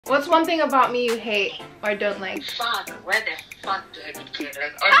What's one thing about me you hate or don't like? Fuck, where the fuck do I begin?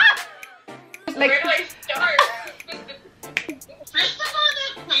 Like, where do I start? First of all,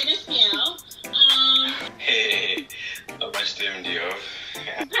 that's quite a skill. Hey, how much time do you have?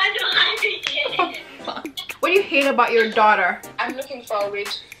 I don't understand. what do you hate about your daughter? I'm looking for a way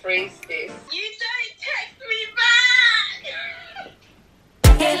to phrase this. You don't text me back.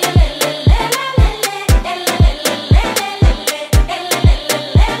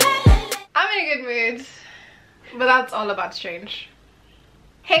 I'm in a good mood, but that's all about to change.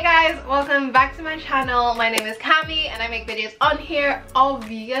 Hey guys, welcome back to my channel. My name is Cami and I make videos on here,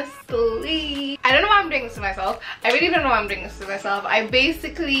 obviously. I don't know why I'm doing this to myself. I really don't know why I'm doing this to myself. I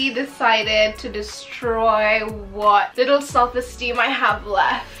basically decided to destroy what little self-esteem I have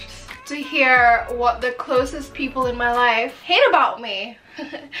left to hear what the closest people in my life hate about me.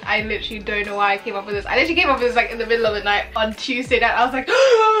 I literally don't know why I came up with this. I literally came up with this like in the middle of the night on Tuesday night. I was like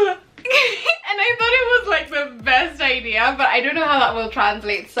and I thought it was like the best idea, but I don't know how that will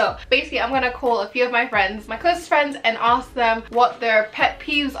translate. So basically I'm gonna call a few of my friends, my closest friends, and ask them what their pet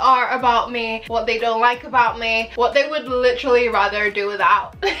peeves are about me, what they don't like about me, what they would literally rather do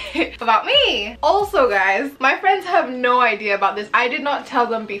without about me. Also guys, my friends have no idea about this. I did not tell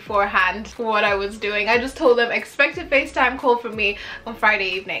them beforehand what I was doing. I just told them expect a FaceTime call from me on Friday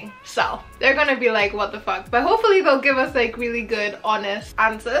evening. So they're gonna be like, what the fuck? But hopefully they'll give us like really good, honest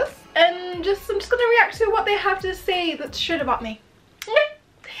answers. And I'm just gonna react to what they have to say that's shit about me.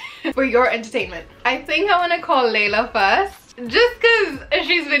 For your entertainment. I think I wanna call Layla first. Just cause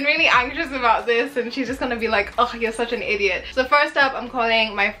she's been really anxious about this and she's just gonna be like, oh, you're such an idiot. So first up, I'm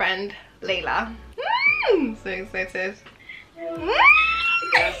calling my friend Layla. So excited.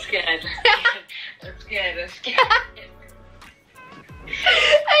 I'm scared. I'm scared.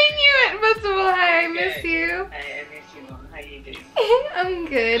 I knew it. First of all, hi, I miss you. I miss you, Mom. How you doing? I'm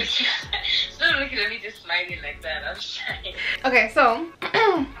good. Stop looking at me just smiling like that. I'm shy. Okay, so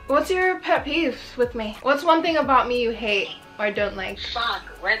what's your pet peeves with me? What's one thing about me you hate or don't like? Fuck,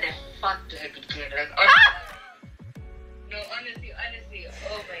 where the fuck do I begin? No, honestly,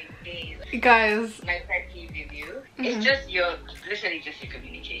 oh my days. Guys, My pet peeve with you, it's just literally just your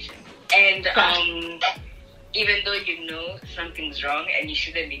communication. And even though you know something's wrong and you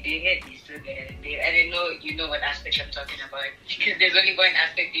shouldn't be doing it, you still go ahead and do it. And I know you know what aspect I'm talking about, because there's only one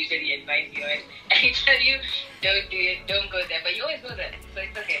aspect usually advise you on. And I tell you, don't do it, don't go there, but you always go there, so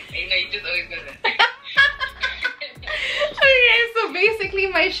it's okay. You know, you just always go there. okay, so basically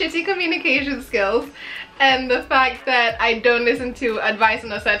my shitty communication skills and the fact that I don't listen to advice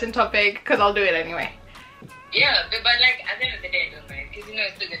on a certain topic because I'll do it anyway. Yeah, but like at the end of the day, I don't mind, because you know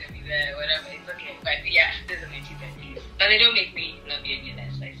it's still gonna be there, whatever. It's okay. But yeah, it doesn't make you pet peeves. But they don't make me not be any less.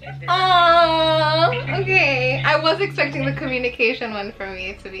 Oh, okay. I was expecting the communication one from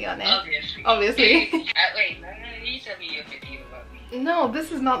you, to be honest. Obviously. Wait, no, you tell me your pet peeve about me. No,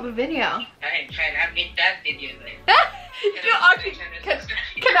 this is not the video. Fine. I've made that video then.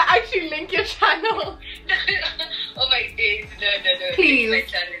 Can I actually link your channel? Oh my days, no. Please. My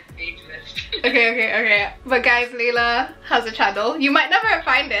channel is ageless. Okay. But guys, Layla has a channel. You might never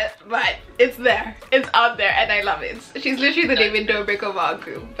find it, but it's there. It's out there and I love it. She's literally the David Dobrik of our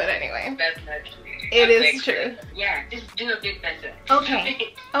group. But anyway. That's not true. It is true. Yeah, just do a bit better.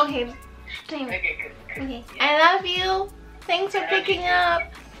 Okay. Okay. Okay, good. Okay. I love you. Thanks for picking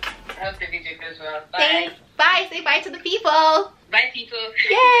up. I hope the video goes well. Bye. Thanks. Bye. Say bye to the people. Bye, people.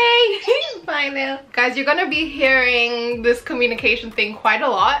 Yay! Bye now. Guys, you're gonna be hearing this communication thing quite a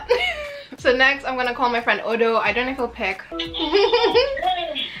lot. So next, I'm gonna call my friend Odo. I don't know if he'll pick.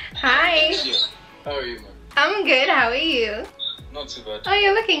 Hi. How are you, man? I'm good. How are you? Not too bad. Oh,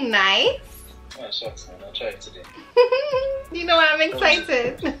 you're looking nice. Oh, shucks, man. I'll try it today. You know what? I'm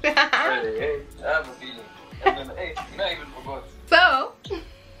excited. Hey, I have a feeling. And then, hey, you know, I even forgot. So,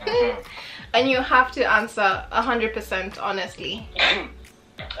 and you have to answer 100% honestly.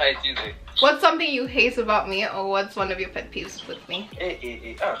 I do that. What's something you hate about me, or what's one of your pet peeves with me?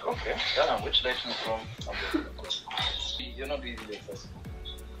 Hey. Okay. Which direction from? You're not easily accessible.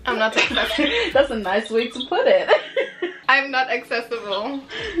 I'm not accessible. That's a nice way to put it. I'm not accessible.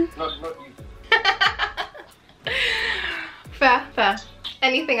 Not easy. Fair.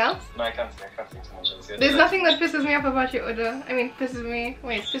 Anything else? No, I can't say too much. There's nothing that pisses me off about you, Odo. I mean, pisses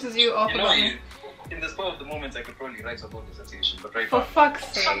you off about me. In the spur of the moment, I could probably write about the situation, but right For now, fuck's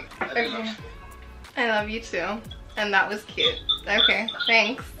sake. I Okay. love I love you too. And that was cute. Okay,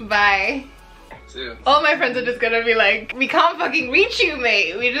 thanks. Bye. Soon. All my friends are just gonna be like, we can't fucking reach you,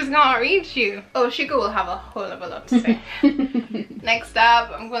 mate. We just can't reach you. Oh, Shiko will have a whole of a lot to say. Next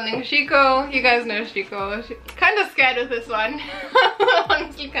up, I'm calling Shiko. You guys know Shiko. Kind of scared with this one.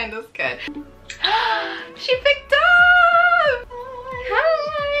 Honestly, kind of scared. She picked up!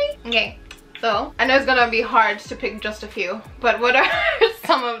 Hi! Okay, so I know it's gonna be hard to pick just a few, but what are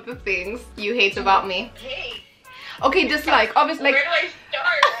some of the things you hate about me? Hey, Okay, dislike, obviously, like, where do I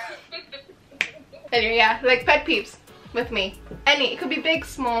start? anyway, yeah, like pet peeves with me. Any, it could be big,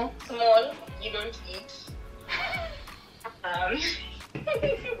 small. Small, you don't eat.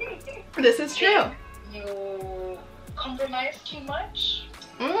 This is true. You compromise too much.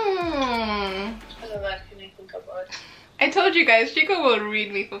 Mmm. What of that can I think about? I told you guys, Chico will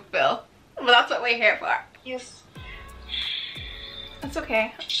read me for Phil. But that's what we're here for. Yes. It's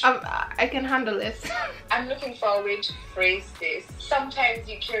okay. I can handle this. I'm looking for a way to phrase this. Sometimes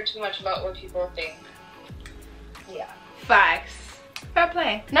you care too much about what people think. Yeah. Facts. Fair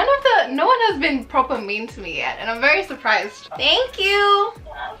play. No one has been proper mean to me yet, and I'm very surprised. Thank you.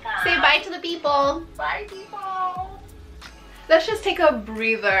 Welcome. Say bye to the people. Bye, people. Let's just take a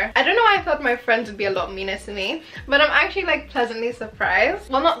breather. I don't know why I thought my friends would be a lot meaner to me, but I'm actually like pleasantly surprised.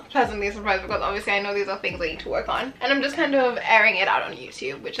 Well, not pleasantly surprised because obviously I know these are things I need to work on, and I'm just kind of airing it out on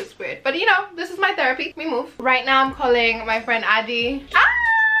YouTube, which is weird. But you know, this is my therapy. We move. Right now I'm calling my friend Adi.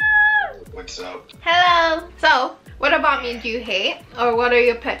 Ah! What's up? Hello. So, what about me do you hate? Or what are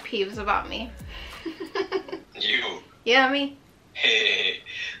your pet peeves about me? You. Yeah, me. Hey,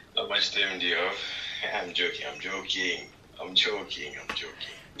 how much time do you have? I'm joking.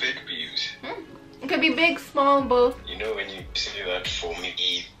 Pet peeves. It could be big, small, both. You know when you say that for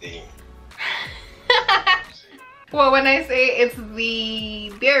me thing. Well, when I say it's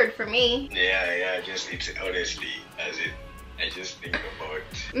the beard for me. Yeah, just it's honestly as it. I just think about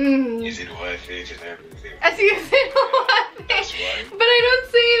is it worth it and everything. As you say, That's one. but I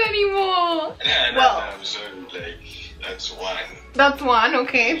don't say it anymore. Well, I'm sorry, like that's one. That's one,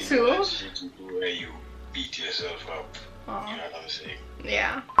 okay. You Two. know that shit you do where you beat yourself up. Aw. You know what I'm saying?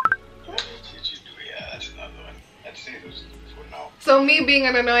 Yeah. That shit you do, yeah, that's another one. I'd say those two for now. So me being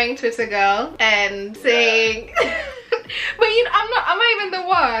an annoying Twitter girl and saying, but you know, I'm not even the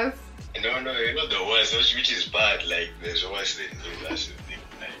worst. No, you're not the worst, which is bad. Like, there's worse than you, that's the thing.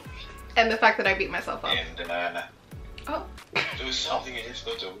 Like, And the fact that I beat myself up. and Oh. there was something I just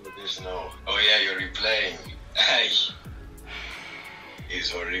thought about this now. Oh yeah, you're replying. Ay, it's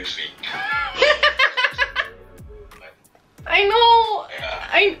horrific. I know.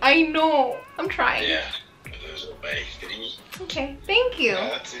 Yeah. I know. I'm trying. Yeah, those are by 3. Okay, thank you. Yeah,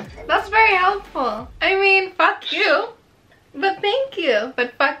 that's it. That's very helpful. I mean, fuck you. But thank you.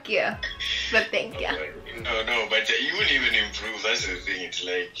 But fuck you. But thank you. No, but you wouldn't even improve. That's the thing. It's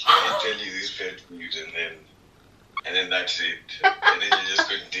like I tell you this pet news and then that's it. And then you just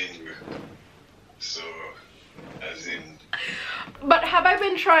continue. So, as in. But have I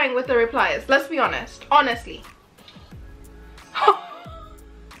been trying with the replies? Let's be honest. Honestly.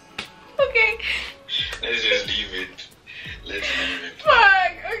 Okay. Let's just leave it. Let's leave it.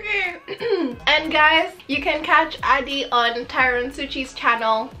 Fuck, okay. And guys, you can catch Adi on Tyron Suchi's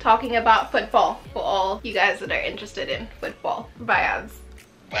channel talking about football for all you guys that are interested in football. Bye, ads.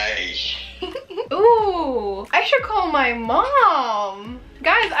 Bye. Ooh, I should call my mom.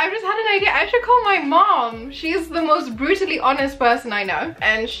 Guys, I've just had an idea. I should call my mom. She's the most brutally honest person I know,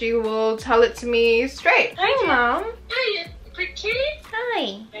 and she will tell it to me straight. Hi, Mom. Hi, pretty.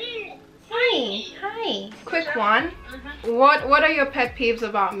 Hi. Hey. Hi. Quick one. What are your pet peeves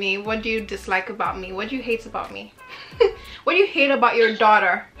about me? What do you dislike about me? What do you hate about me? What do you hate about your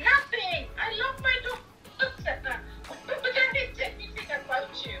daughter? Nothing. I love my daughter. But I hate anything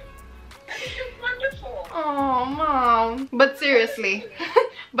about you. I think you're wonderful. Oh, Mom. But seriously.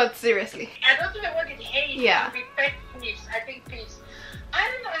 But seriously. I don't know what it hates. Yeah. To be pet peeves. I think peeves.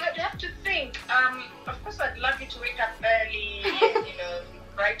 I don't know. I'd have to think. Of course, I'd love you to wake up early and,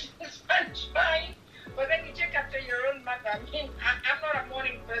 bright in the sunshine. But then you take after your own mother. I mean, I'm not a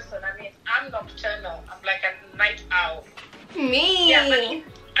morning person. I mean, I'm nocturnal. I'm like a night owl. Me. Yeah, but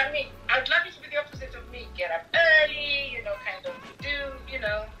I mean, I'd love you to be the opposite of me. Get up early, kind of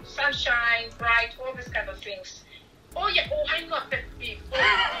do, sunshine, bright, all these kind of things. Oh yeah, I know a pet peeve.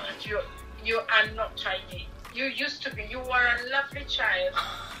 Oh, you are not tidy. You used to be. You were a lovely child,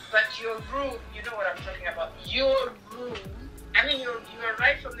 but your room, you know what I'm talking about. Your room. I mean, you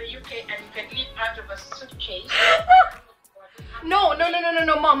arrived from the UK and you can leave out of a suitcase. No,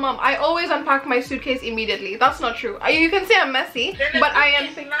 Mom. I always unpack my suitcase immediately. That's not true. You can say I'm messy, Then but I am.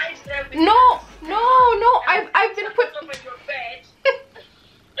 Nice, No. I've been put. over your bed.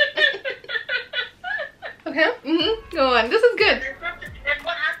 Okay. Go on. This is good. And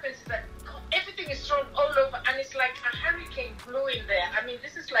what happens is that everything is thrown all over, and it's like a hurricane blew in there. I mean,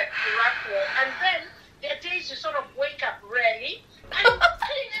 this is like Iraq war. And then there are days you sort of wake up rarely, and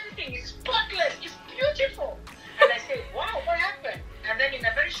clean everything is spotless. It's beautiful. And I say, wow, what happened? And then in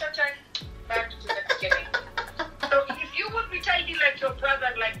a very short time, back to the beginning. So if you would be tidy like your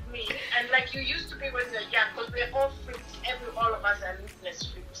brother, like me, and like you used to be when you're young, because we're all freaks, all of us are needless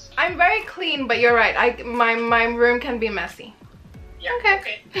freaks. I'm very clean, but you're right. My room can be messy. Yeah.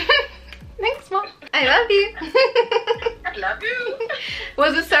 Okay. Thanks, Mom. I love you. I love you.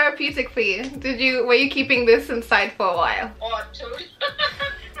 Was it therapeutic for you? Were you keeping this inside for a while? Oh, totally.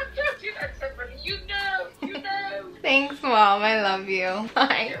 I told you that somebody. You know. Thanks, Mom. I love you.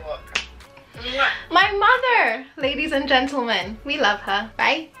 Bye. You're welcome. My mother, ladies and gentlemen. We love her.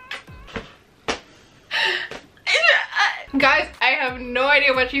 Bye. Guys, I have no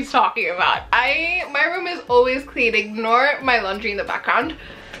idea what she's talking about. My room is always clean. Ignore my laundry in the background.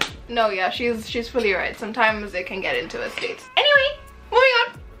 No, yeah, she's fully right. Sometimes it can get into a state. Anyway, moving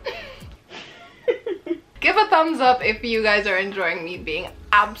on. Give a thumbs up if you guys are enjoying me being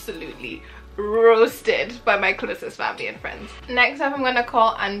absolutely roasted by my closest family and friends. Next up, I'm gonna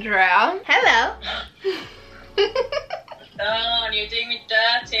call Andrea. Hello. Oh, you're doing me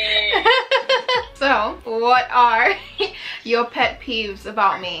dirty. So, what are your pet peeves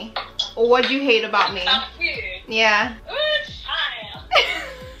about me? Or what do you hate about me? About you? Yeah. Oh, child.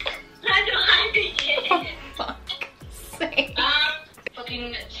 How do I begin? For fuck's sake.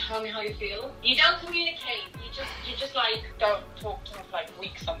 Fucking tell me how you feel. You don't communicate. You just like don't talk to me for like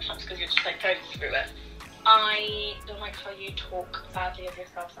weeks sometimes because you're just like going through it. I don't like how you talk badly of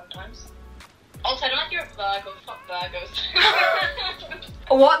yourself sometimes. Also, I don't like you're a Virgo. Fuck Virgos.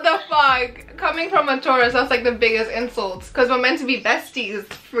 What the fuck? Coming from a Taurus, that's like the biggest insult. Because we're meant to be besties,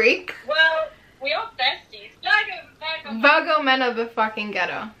 freak. Well, we are besties. Virgo men are the fucking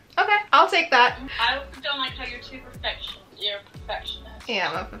ghetto. Okay, I'll take that. I don't like how you're too you're a perfectionist. Yeah,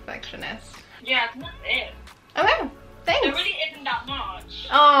 I'm a perfectionist. Yeah, that's it. Okay, thanks. There really isn't that much.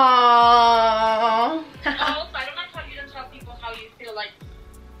 Aww. Also, I don't like how you don't tell people how you feel. Like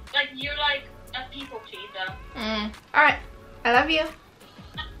you're like a people pleaser. Alright, I love you.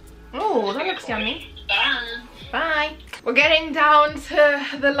 Oh, that looks yummy. Bye. Bye. We're getting down to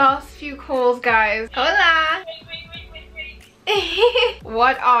the last few calls, guys. Hola. Wait.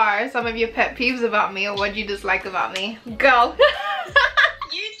 What are some of your pet peeves about me, or what do you dislike about me? Go.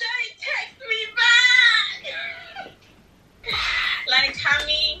 You don't text me back. Like,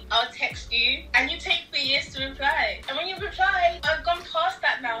 Cammy, I'll text you, and you take 3 years to reply. And when you reply, I've gone past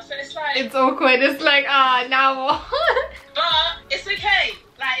that now, so it's like... It's awkward. It's like, now what? But it's okay.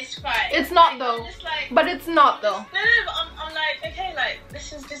 Like, it's fine. It's not though. It's like, but it's not though. No, but I'm like, okay, like,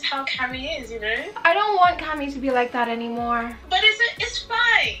 this is just how Cammy is, you know? I don't want Cammy to be like that anymore. But it's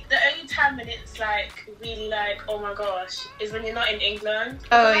fine. The only time when it's like really like, oh my gosh, is when you're not in England.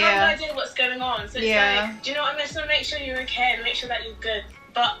 Oh, I yeah. have no idea what's going on. So it's like, do you know what I mean? So make sure you're okay and make sure that you're good.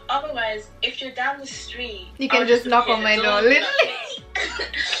 But otherwise, if you're down the street, you can just knock on my door, literally.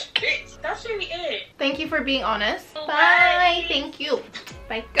 That's really it. Thank you for being honest. Bye. Bye. Thank you.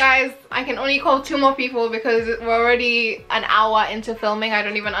 Bye. Guys, I can only call 2 more people because we're already an hour into filming. I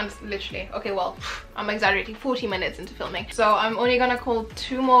don't even literally. Okay, well, I'm exaggerating. 40 minutes into filming. So I'm only gonna call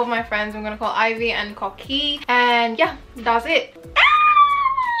 2 more of my friends. I'm gonna call Ivy and call Key. And yeah, that's it.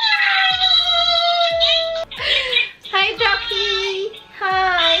 Hi, Jockey.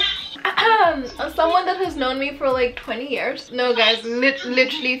 Hi. Someone that has known me for like 20 years. No, guys,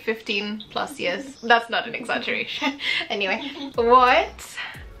 literally 15 plus years. That's not an exaggeration. Anyway, what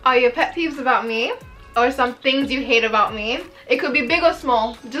are your pet peeves about me? Or some things you hate about me? It could be big or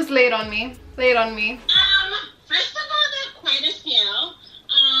small. Just lay it on me. Lay it on me. First of all, there are quite a few.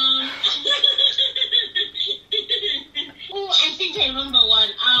 Oh, I think I remember one.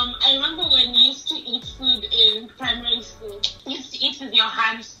 I remember when you used to eat food in primary school. You used to eat with your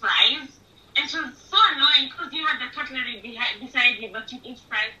hands fries. And it was so annoying because you had the cutlery beside you, but you eat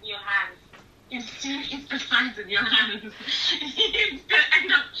fries with your hands. You still eat the fries with your hands. You still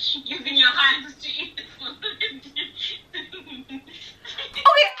end up using your hands to eat the food.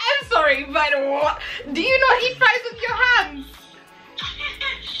 Okay, I'm sorry, but what? Do you not eat fries with your hands?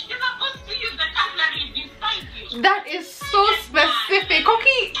 You're supposed to use the cutlery beside you. That is so specific.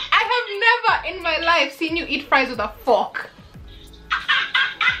 Okay, I have never in my life seen you eat fries with a fork.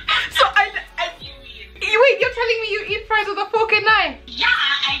 So wait, you're telling me you eat fries with a fork and knife? Yeah,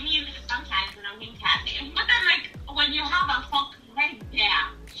 I mean, sometimes when I'm being classy. But then, like, when you have a fork right there,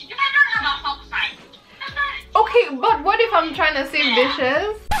 if I don't have a fork fry, okay, but what if I'm trying to save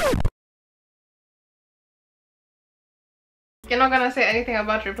dishes? You're not gonna say anything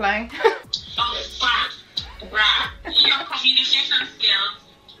about replying? Oh, fuck. Bruh. Your communication skills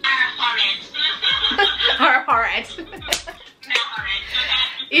are horrid. Are horrid.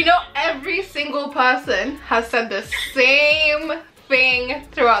 You know, every single person has said the same thing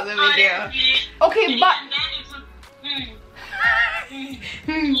throughout the video. Okay, but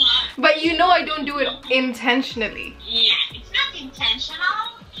but you know I don't do it intentionally. Yeah, it's not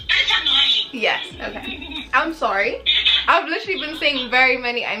intentional. It's annoying. Yes, okay. I'm sorry. I've literally been saying very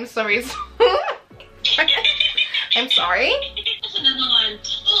many I'm sorries. I'm sorry. That's another one.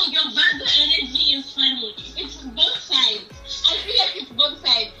 Oh, your Virgo energy is funny. It's both sides. I feel like it's both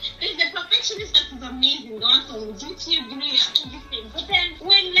sides. There's the perfectionist that is amazing, awesome, duty, agree, everything. But then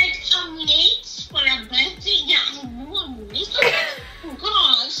when like I'm late for a birthday, yeah, I know I'm late. Oh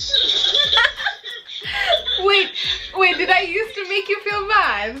gosh. Wait, did I used to make you feel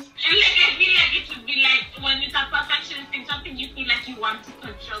bad? And like I feel like it would be like when it's a perfectionist thing, something you feel like you want to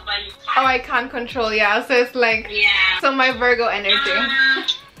control but you can't. Oh, I can't control, yeah. So it's like, Yeah. so my Virgo energy.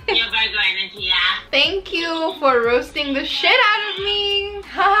 Your Virgo energy, yeah. Thank you for roasting the shit out of me. Ha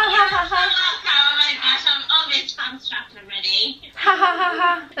ha ha ha ha. Oh my gosh, I'm always construct already. Ha ha ha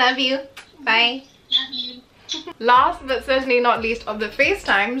ha. Love you. Bye. Love you. Last but certainly not least of the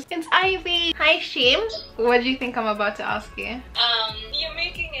FaceTimes, it's Ivy. Hi Sheem. What do you think I'm about to ask you? You're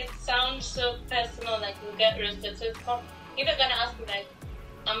making it sound so personal, like you get roasted. So it's either gonna ask me like,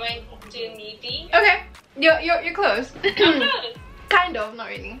 am I too needy? Okay, you're close. I'm close. Kind of, not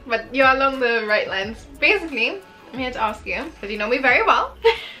really, but you're along the right lines. Basically, I'm here to ask you, because you know me very well.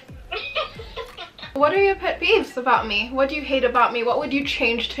 What are your pet peeves about me? What do you hate about me? What would you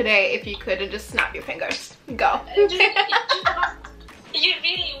change today if you could, and just snap your fingers? Go. If you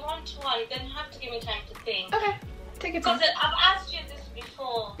really want one, then you have to give me time to think. Okay, take your time. Because I've asked you this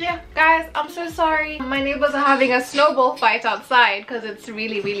before. Yeah, guys, I'm so sorry. My neighbors are having a snowball fight outside because it's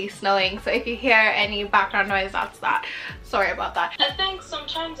really snowing. So if you hear any background noise, that's that. Sorry about that. I think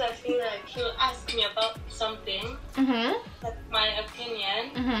sometimes I feel like he'll ask me about something, like my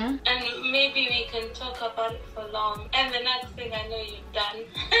opinion, and maybe we can talk about it for long. And the next thing I know, you've done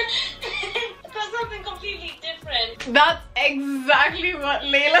because something completely different. That's exactly what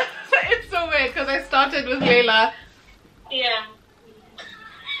Layla. It's so weird because I started with Layla. Yeah.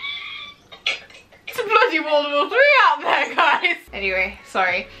 It's bloody World War III out there, guys. Anyway,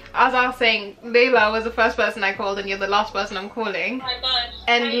 sorry. As I was saying, Layla was the first person I called and you're the last person I'm calling. Oh my gosh.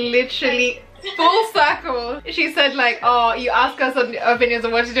 And literally, full circle, she said like, oh, you ask us opinions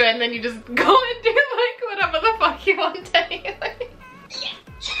on what to do and then you just go and do like whatever the fuck you want anyway.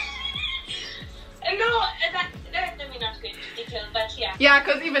 No, let me not go into detail, but yeah. Yeah,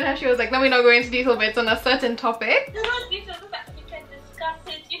 because even her, she was like, let me not go into detail, but it's on a certain topic. No, not details, but we can discuss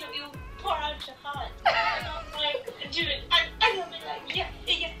it, you know, you pour out your heart. And I'm like, dude, I will be like, yeah.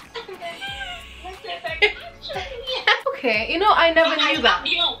 And then, let's say like, yeah. Okay, you know, I never knew that.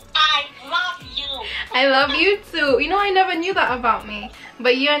 I love you. I love you too. You know, I never knew that about me.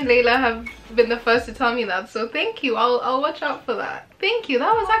 But you and Layla have been the first to tell me that. So thank you. I'll watch out for that. Thank you.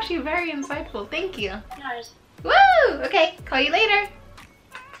 That was actually very insightful. Thank you. Nice. Woo! Okay, call you later.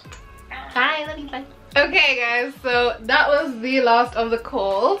 Bye. Love you. Bye. Okay guys, so that was the last of the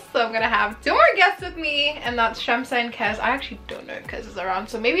calls. So I'm gonna have 2 more guests with me, and that's Shamsa and Kez. I actually don't know if Kez is around,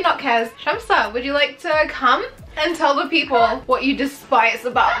 so maybe not Kez. Shamsa, would you like to come and tell the people what you despise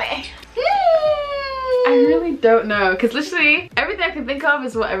about me? I really don't know, because literally everything I can think of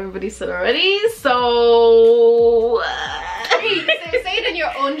is what everybody said already, so say it in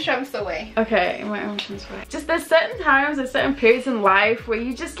your own Shamsa way. okay, in my own Shamsa way. Just there's certain times, there's certain periods in life where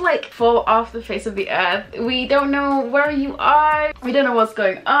you just like fall off the face of the earth. We don't know where you are, we don't know what's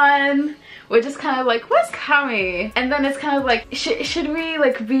going on. We're just kind of like, where's Cami? And then it's kind of like, should we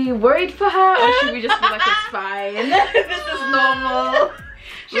like be worried for her, or should we just be like, it's fine, this is normal?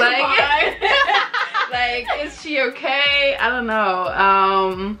 Like, is she okay? I don't know.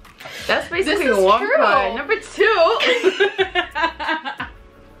 That's basically one part. Number 2.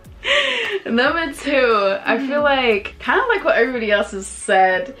 Number 2, I feel like kind of like what everybody else has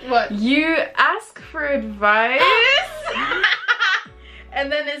said. What? You ask for advice, and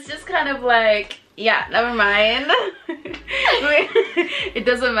then it's just kind of like, yeah, never mind. It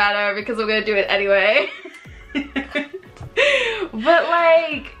doesn't matter because we're gonna do it anyway. But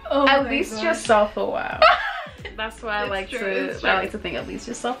like, at least you're self-aware. That's why I like to think at least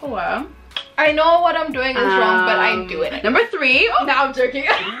you're self-aware. I know what I'm doing is wrong, but I do it. Number 3. Oh, no, I'm joking.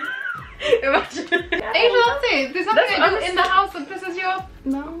 Angel, say it. There's something I do in the house that pisses you off.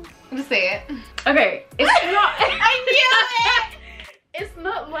 No. Just say it. Okay, it's not. I knew it. It's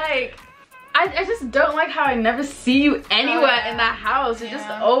not like I just don't like how I never see you anywhere in that house. You're just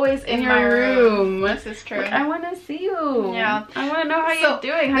always in your room. This is true. Like, I want to see you. Yeah. I want to know how you're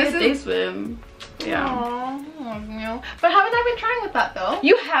doing. How your day swim. Yeah. Aww, but haven't I been trying with that though?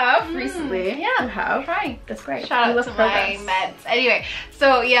 You have recently. Yeah, you have. Trying. That's great. Shout out to my meds. Anyway,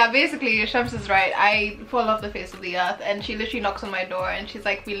 so yeah, basically Shams is right. I fall off the face of the earth, and she literally knocks on my door and she's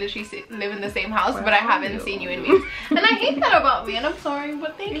like, we literally live in the same house, but I haven't seen you in weeks. And I hate that about me, and I'm sorry,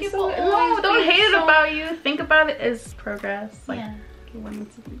 but thank you for no, don't hate it about you. Think about it as progress. Like you wanted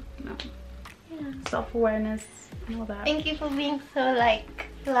to, you know, self-awareness and all that. Thank you for being so like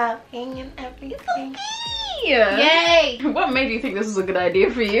loving and everything. Yay! What made you think this was a good idea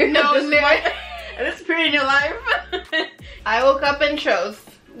for you? No, at this period in your life. I woke up and chose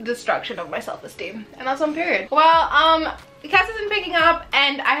destruction of my self-esteem, and that's on period. Well, the cast isn't picking up,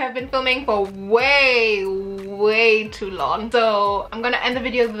 and I have been filming for way too long, so I'm gonna end the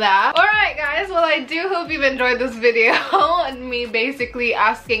video there. Alright guys, well I do hope you've enjoyed this video and me basically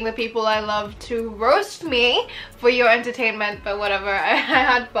asking the people I love to roast me for your entertainment, but whatever. I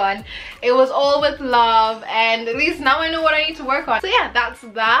had fun. It was all with love, and at least now I know what I need to work on. So yeah, that's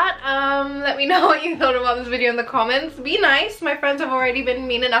that. Let me know what you thought about this video in the comments. Be nice, my friends have already been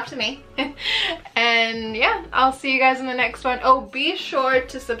mean enough to me. And yeah, I'll see you guys in the next one. Oh, be sure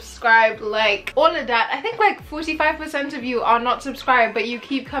to subscribe, like all of that. I think like 45% of you are not subscribed, but you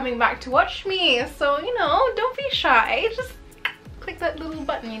keep coming back to watch me, so you know, don't be shy, just click that little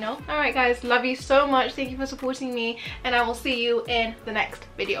button, you know. Alright guys, love you so much, thank you for supporting me, and I will see you in the next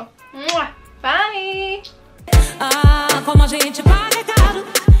video. Mwah! Bye!